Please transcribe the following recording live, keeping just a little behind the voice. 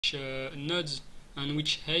nodes and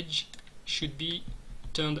which edge should be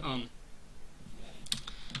turned on.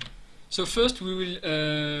 So first we will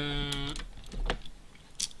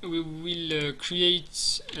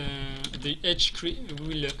create the edge. We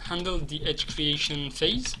will handle the edge creation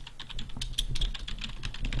phase.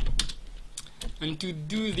 And to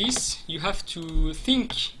do this, you have to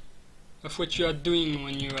think of what you are doing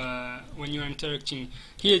when you are interacting.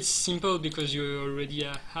 Here it's simple because you already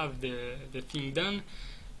have the thing done.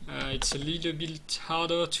 It's a little bit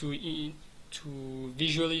harder to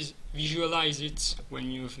visualize it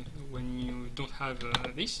when you don't have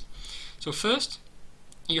this. So first,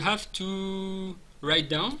 you have to write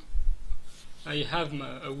down. I have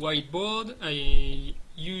a whiteboard. I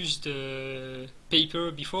used paper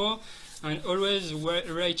before, and always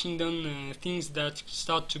writing down things that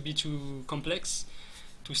start to be too complex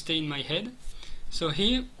to stay in my head. So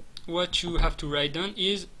here, what you have to write down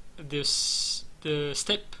is the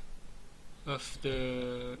step of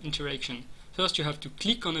the interaction. First, you have to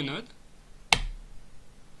click on a node.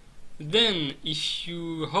 Then, if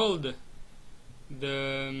you hold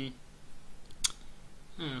the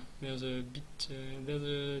there's a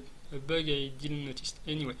bug I didn't notice.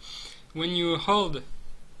 Anyway, when you hold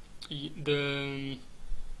the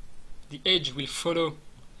edge will follow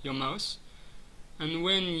your mouse, and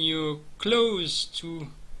when you're close to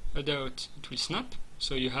a dot, it will snap.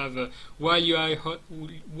 So you have while you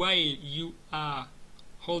are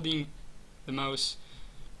holding the mouse,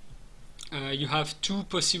 you have two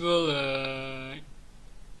possible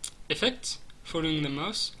effects: following the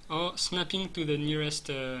mouse or snapping to the nearest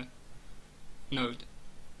node.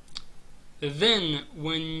 Then,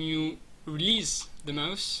 when you release the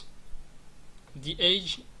mouse, the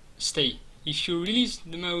edge stays. If you release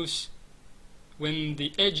the mouse when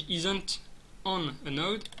the edge isn't on a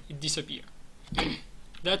node, it disappears.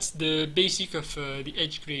 That's the basic of the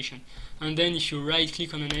edge creation. And then if you right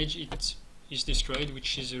click on an edge, it is destroyed,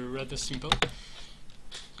 which is rather simple.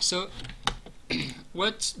 So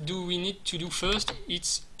what do we need to do first?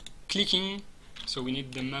 It's clicking. So we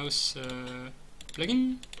need the mouse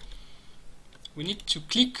plugin. We need to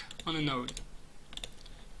click on a node.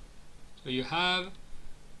 So you have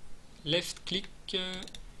left click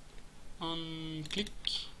on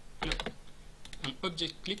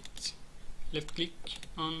object clicked, left click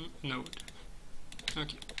on node.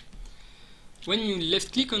 Okay. When you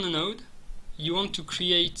left click on a node, you want to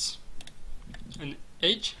create an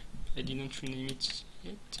edge. I didn't rename it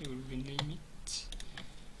yet. I will rename it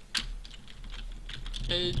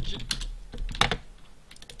edge.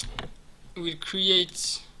 We'll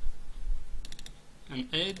create an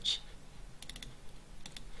edge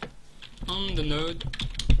on the node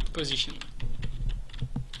position.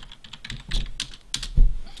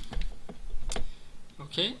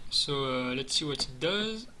 Okay, so let's see what it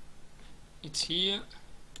does. It's here.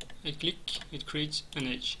 I click, it creates an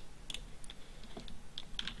edge.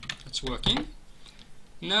 That's working.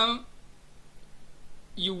 Now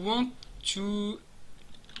you want to,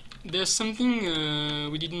 there's something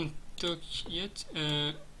we didn't talk yet.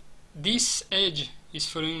 This edge is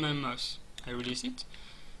following my mouse. I release it,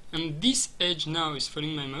 and this edge now is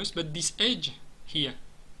following my mouse, but this edge here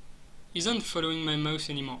isn't following my mouse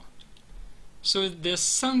anymore. So there's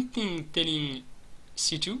something telling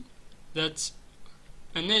C2 that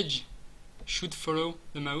an edge should follow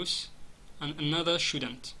the mouse and another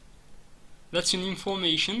shouldn't. That's an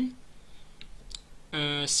information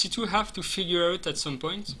C2 have to figure out at some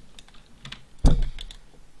point.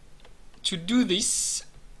 To do this,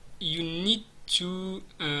 you need to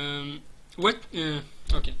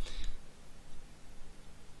okay.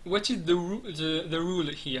 What is the rule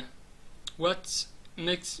here? What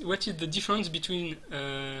is the difference between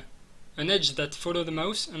an edge that follows the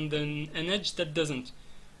mouse and then an edge that doesn't?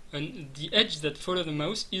 And the edge that follows the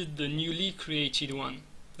mouse is the newly created one.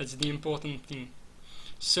 That's the important thing.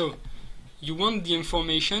 So you want the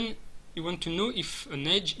information, you want to know if an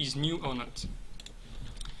edge is new or not.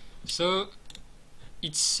 So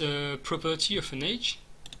it's a property of an edge,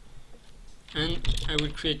 and I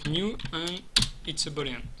will create new, and it's a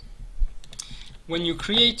boolean. When you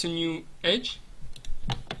create a new edge,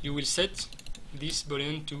 you will set this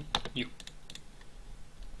boolean to new.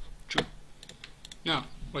 True. Now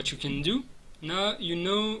what you can do, now you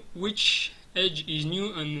know which edge is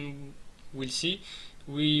new, and we'll see,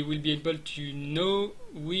 we will be able to know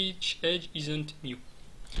which edge isn't new.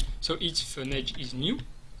 So if an edge is new,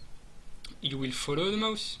 you will follow the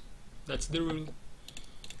mouse. That's the rule.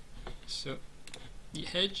 So the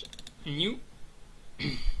edge new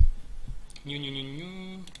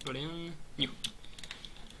new boolean new.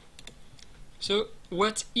 So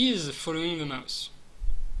what is following the mouse?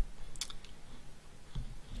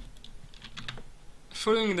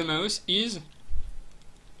 following the mouse is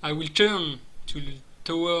I will turn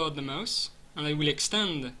toward the mouse and I will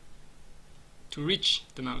extend to reach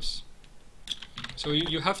the mouse. So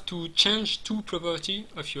you have to change two properties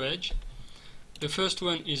of your edge. The first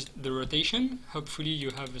one is the rotation. Hopefully you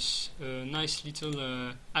have a nice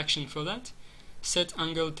little action for that. Set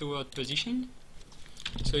angle toward position.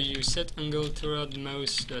 So you set angle toward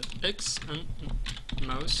mouse.x and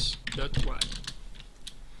mouse.y.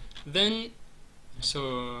 Then,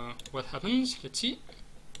 so what happens? Let's see.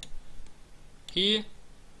 Here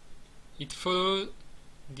it follows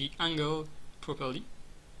the angle properly,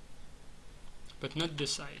 but not the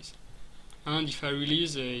size. And if I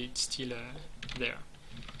release, it's still there.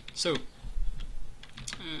 So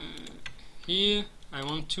here I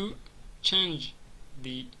want to change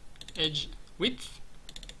the edge width.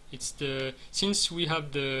 It's since we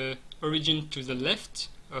have the origin to the left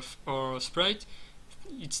of our sprite,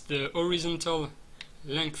 it's the horizontal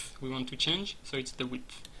length we want to change, so it's the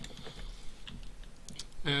width.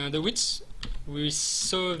 The width, we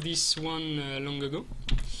saw this one long ago,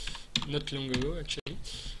 not long ago actually.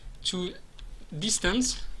 To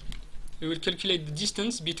distance, we will calculate the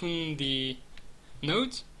distance between the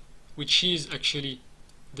node, which is actually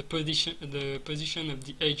the position of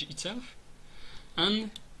the edge itself,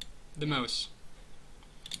 and the mouse.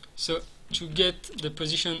 So to get the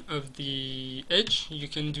position of the edge, you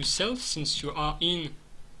can do self, since you are in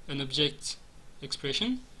an object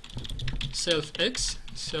expression, self x,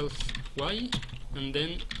 self y, and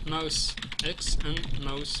then mouse x and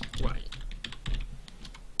mouse y.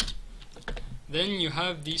 Then you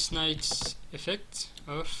have this nice effect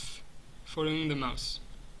of following the mouse.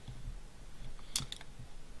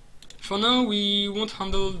 For now we won't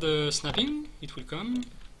handle the snapping, it will come,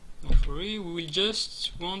 don't worry. We will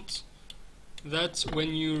just want that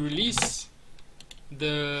when you release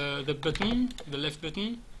the button, the left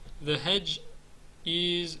button, the edge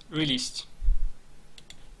is released.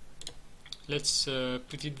 Let's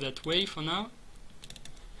put it that way for now.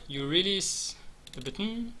 You release the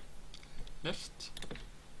button, left,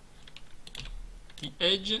 the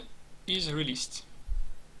edge is released.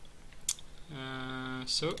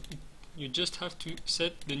 So you just have to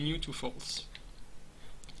set the new to false.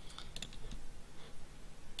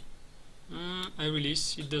 I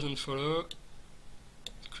release, it doesn't follow,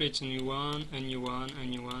 it creates a new one, a new one, a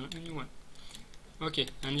new one, a new one. Okay,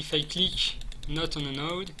 and if I click not on a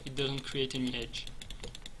node, it doesn't create any edge.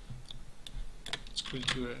 It's cool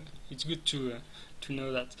to, it's good to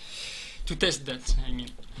know that, to test that, I mean.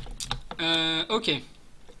 Okay.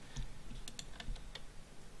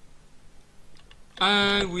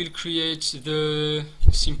 I will create the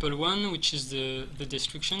simple one, which is the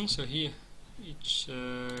destruction. So here it's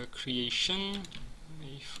creation.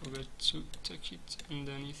 I forgot to take it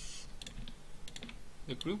underneath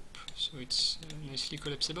the group, so it's nicely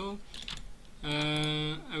collapsible.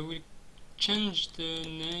 I will change the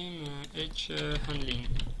name edge handling,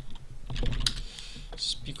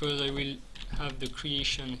 because I will have the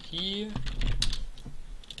creation here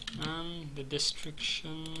and the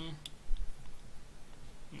destruction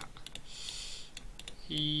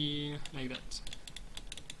here, like that.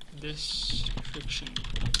 Destruction.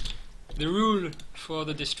 The rule for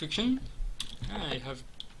the destruction, I have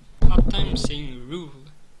hard time saying rule.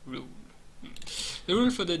 The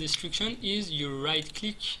rule for the destruction is you right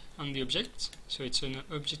click on the object, so it's an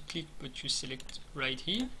object click but you select right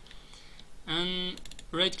here, and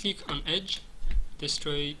right click on edge,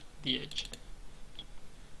 destroy the edge.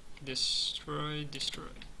 Destroy.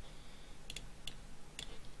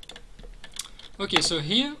 Okay, so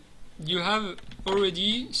here you have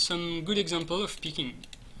already some good example of picking.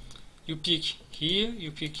 You pick here, you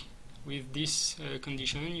pick with this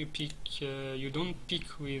condition, you pick, you don't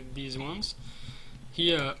pick with these ones.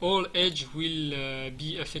 Here all edge will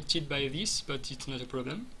be affected by this, but it's not a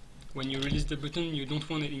problem. When you release the button, you don't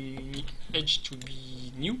want any edge to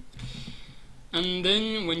be new. And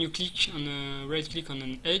then when you click on right click on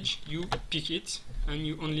an edge, you pick it and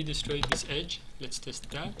you only destroy this edge. Let's test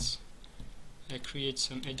that. I create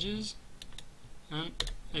some edges and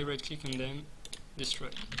I right click on them, destroy.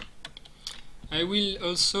 I will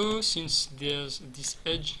also, since there's this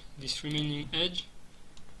edge, this remaining edge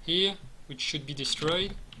here, which should be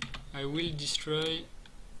destroyed, I will destroy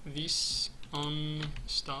this on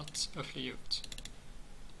start of layout.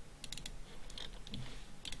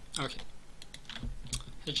 Okay.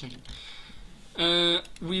 Edge handling.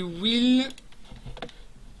 We will,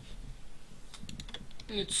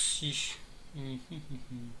 let's see.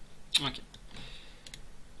 Okay.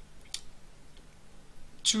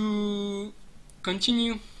 To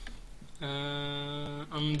continue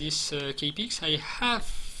on this kpix, I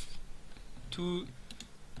have to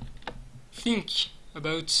think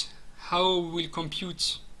about how we'll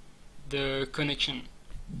compute the connection.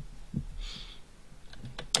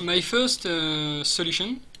 My first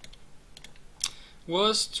solution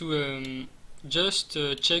was to just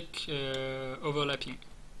check overlapping.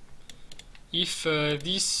 If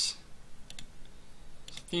this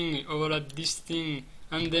thing overlapped this thing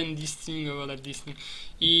and then this thing overlapped this thing,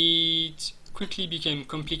 it quickly became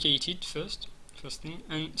complicated. First thing,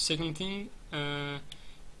 and second thing,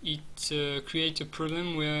 it creates a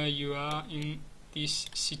problem where you are in this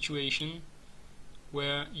situation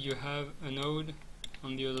where you have a node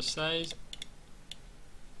on the other side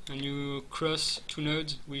and you cross two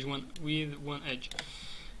nodes with one edge.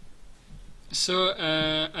 So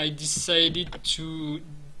I decided to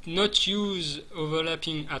not use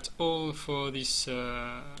overlapping at all for this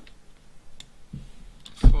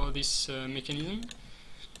mechanism.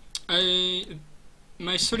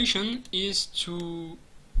 My solution is to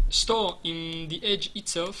store in the edge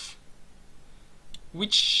itself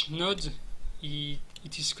which node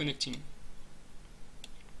it is connecting.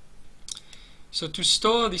 So to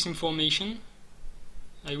store this information,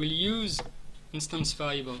 I will use instance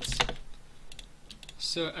variables.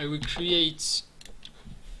 So I will create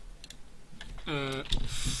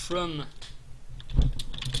from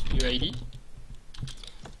UID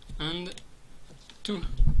and to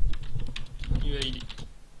UID.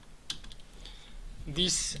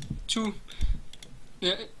 These two,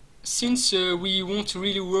 since we won't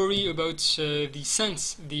really worry about the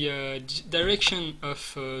sense, the direction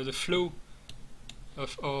of the flow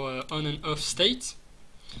of our on and off state,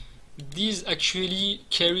 these actually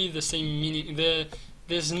carry the same meaning.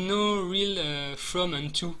 There's no real from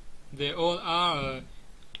and to. They all are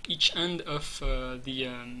each end of the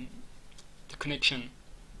connection.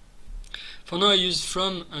 For now I use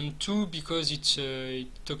from and to because it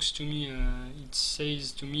talks to me, it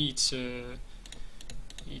says to me it's an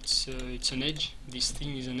edge. This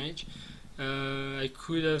thing is an edge. I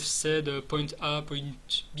could have said point A,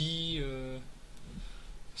 point B,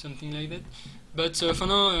 something like that. But for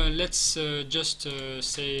now, let's just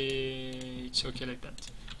say it's okay like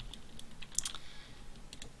that.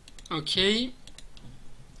 Okay.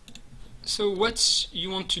 So what you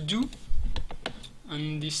want to do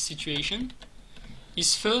in this situation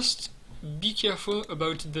is first be careful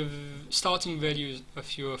about the starting values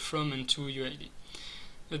of your from and to UID.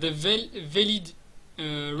 The valid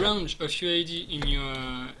range of UID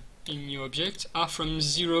in your object are from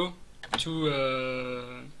 0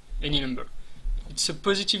 to any number. It's a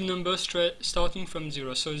positive number starting from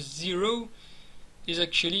 0. So 0 is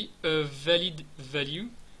actually a valid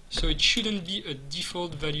value. So it shouldn't be a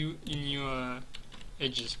default value in your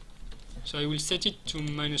edges. So I will set it to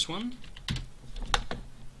 -1.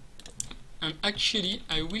 And actually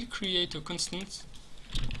I will create a constant.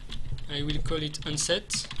 I will call it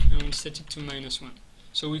unset and we'll set it to -1.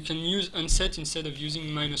 So we can use unset instead of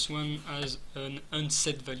using -1 as an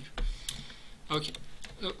unset value. Okay.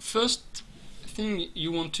 So first thing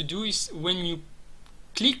you want to do is when you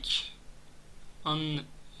click on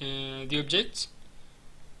the object,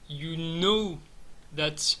 you know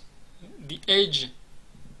that the edge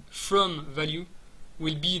from value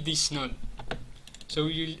will be this node. So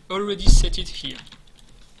you'll already set it here.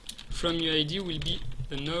 From UID will be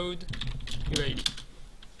the node UID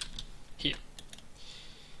here.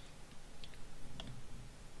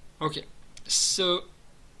 Okay, so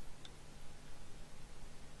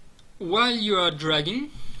while you are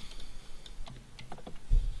dragging,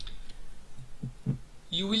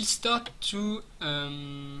 you will start to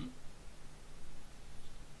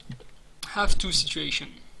have two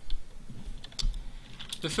situations.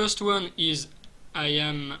 The first one is I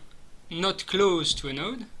am not close to a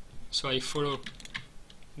node, so I follow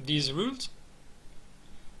these rules.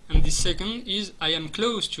 And the second is I am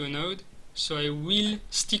close to a node, so I will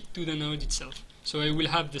stick to the node itself. So I will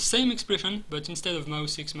have the same expression, but instead of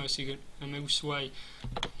mouse X, mouse Y, and mouse Y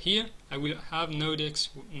here, I will have node X,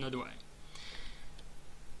 node Y.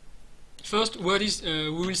 First, what is we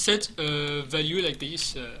will set a value like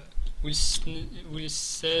this. We'll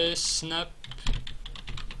say snap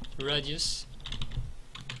radius.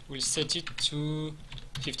 We'll set it to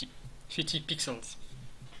 50 pixels.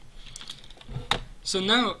 So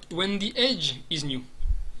now, when the edge is new,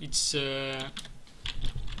 it's the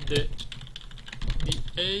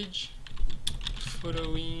edge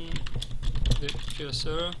following the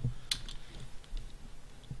cursor.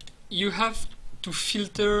 You have to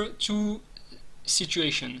filter two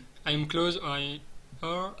situations. I am close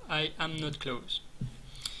or I am not close.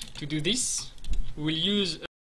 To do this, we'll use